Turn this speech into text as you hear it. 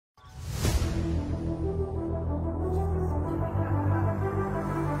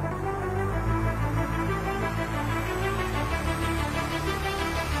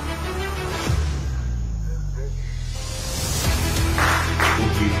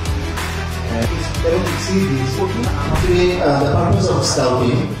see this. Actually, the purpose of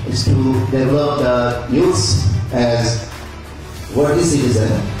Scouting is to develop the youths as worthy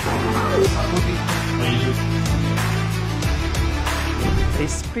citizens. The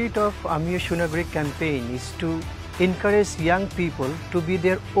spirit of Amiyo Shunagri campaign is to encourage young people to be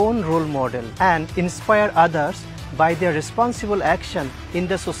their own role model and inspire others by their responsible action in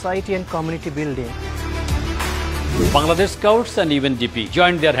the society and community building. Bangladesh Scouts and UNDP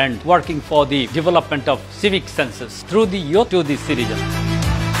joined their hand working for the development of civic senses through the youth to the citizen.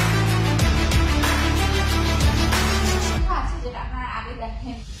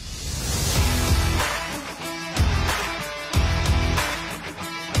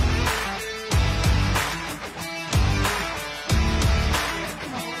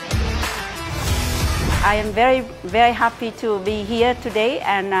 I am very happy to be here today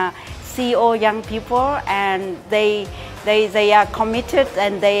and see all young people, and they are committed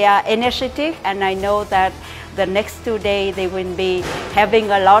and they are energetic, and I know that the next 2 days they will be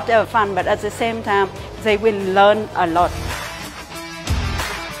having a lot of fun, but at the same time they will learn a lot.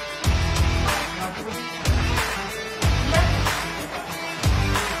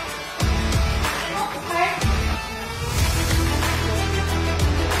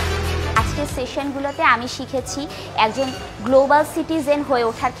 সেশনগুলোতে আমি শিখেছি একজন global citizen হয়ে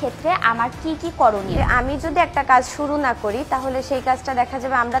ওঠার ক্ষেত্রে আমার কি কি করণীয়। আমি যদি একটা কাজ শুরু না করি তাহলে সেই কাজটা দেখা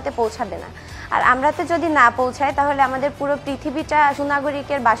যাবে আমরাতে পৌঁছাবে না, আর আমরাতে যদি না পৌঁছায় তাহলে আমাদের পুরো পৃথিবীটা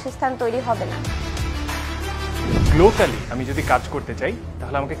সুনাগরিকের বাসস্থান তৈরি হবে না। গ্লোবালি আমি যদি কাজ করতে চাই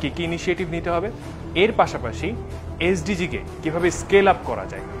তাহলে আমাকে কি কি ইনিশিয়েটিভ নিতে হবে, এর পাশাপাশি এসডিজি কে কিভাবে স্কেল আপ করা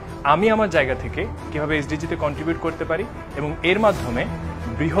যায়, আমি আমার জায়গা থেকে কিভাবে এসডিজিতে কন্ট্রিবিউট করতে পারি এবং এর মাধ্যমে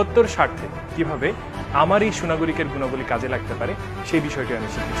বৃহত্তর স্বার্থে কিভাবে আমার এই সুনাগরিকের গুণাবলী কাজে লাগতে পারে সেই বিষয়টি আমি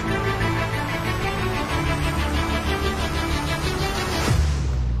শিখেছি।